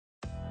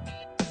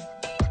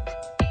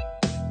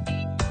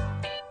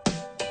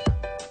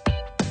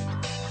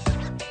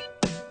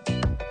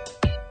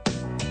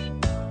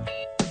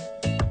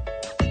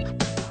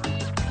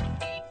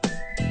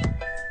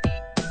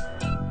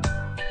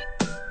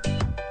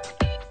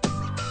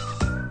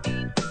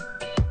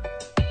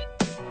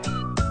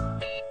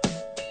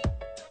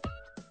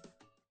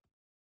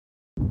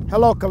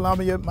Hello,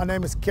 Columbia. My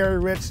name is Kerry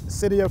Rich,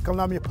 City of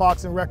Columbia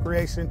Parks and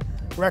Recreation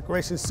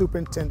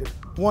Superintendent.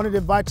 Wanted to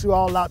invite you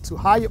all out to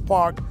Hyatt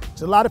Park,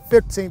 July the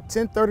 15th,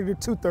 10:30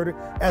 to 2:30,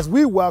 as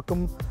we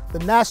welcome the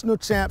national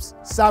champs,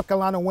 South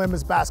Carolina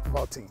women's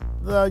basketball team.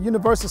 The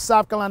University of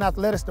South Carolina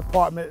Athletics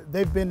Department,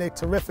 they've been a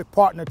terrific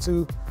partner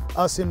to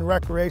us in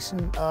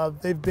recreation.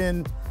 They've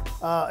been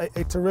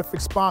a terrific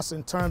sponsor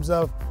in terms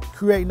of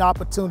creating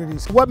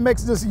opportunities. What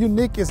makes this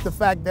unique is the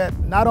fact that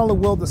not only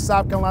will the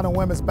South Carolina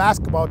women's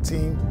basketball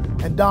team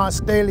and Dawn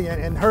Staley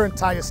and her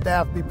entire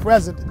staff be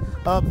present,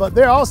 but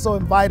they're also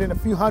inviting a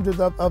few hundred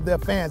of their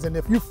fans. And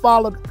if you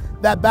followed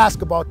that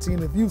basketball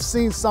team, if you've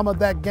seen some of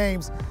that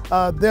games,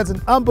 there's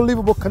an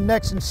unbelievable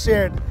connection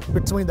shared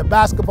between the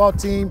basketball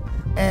team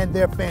and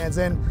their fans.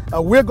 And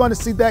we're going to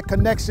see that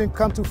connection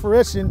come to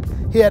fruition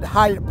here at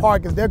Hyatt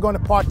Park, as they're going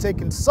to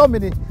partake in so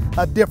many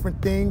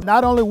different things.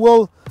 Not only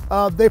will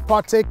they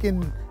partake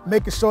in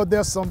making sure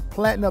there's some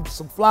planting of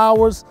some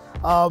flowers,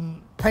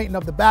 painting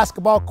of the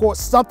basketball court,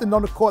 something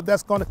on the court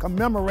that's going to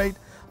commemorate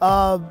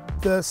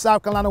the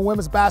South Carolina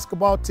women's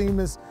basketball team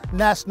as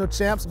national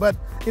champs, but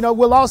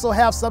we'll also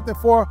have something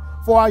for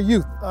our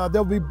youth.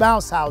 There'll be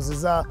bounce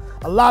houses, a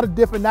lot of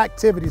different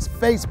activities,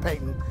 face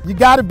painting. You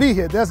got to be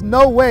here. There's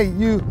no way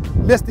you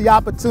miss the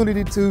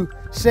opportunity to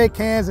shake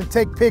hands and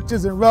take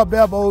pictures and rub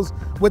elbows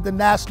with the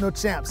national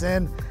champs.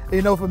 And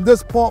from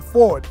this point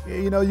forward,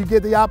 you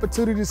get the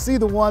opportunity to see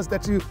the ones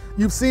that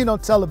you've seen on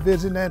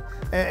television,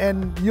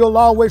 and you'll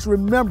always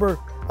remember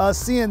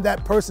seeing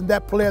that person,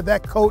 that player,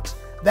 that coach,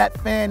 that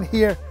fan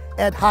here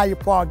at Hyatt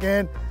Park.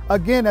 And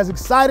again, as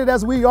excited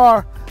as we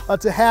are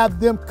to have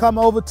them come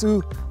over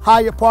to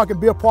Hyatt Park and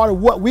be a part of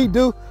what we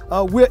do,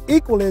 we're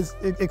equally as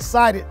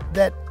excited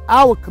that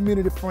our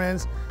community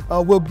friends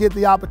will get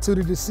the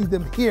opportunity to see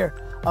them here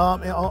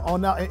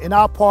in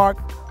our park,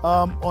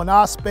 on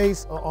our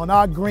space, on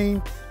our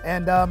green.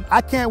 And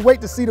I can't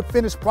wait to see the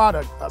finished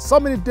product. So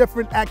many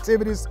different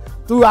activities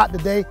throughout the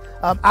day.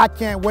 I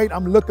can't wait.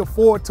 I'm looking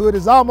forward to it.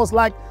 It's almost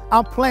like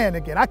I'm playing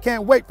again. I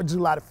can't wait for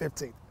July the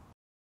 15th.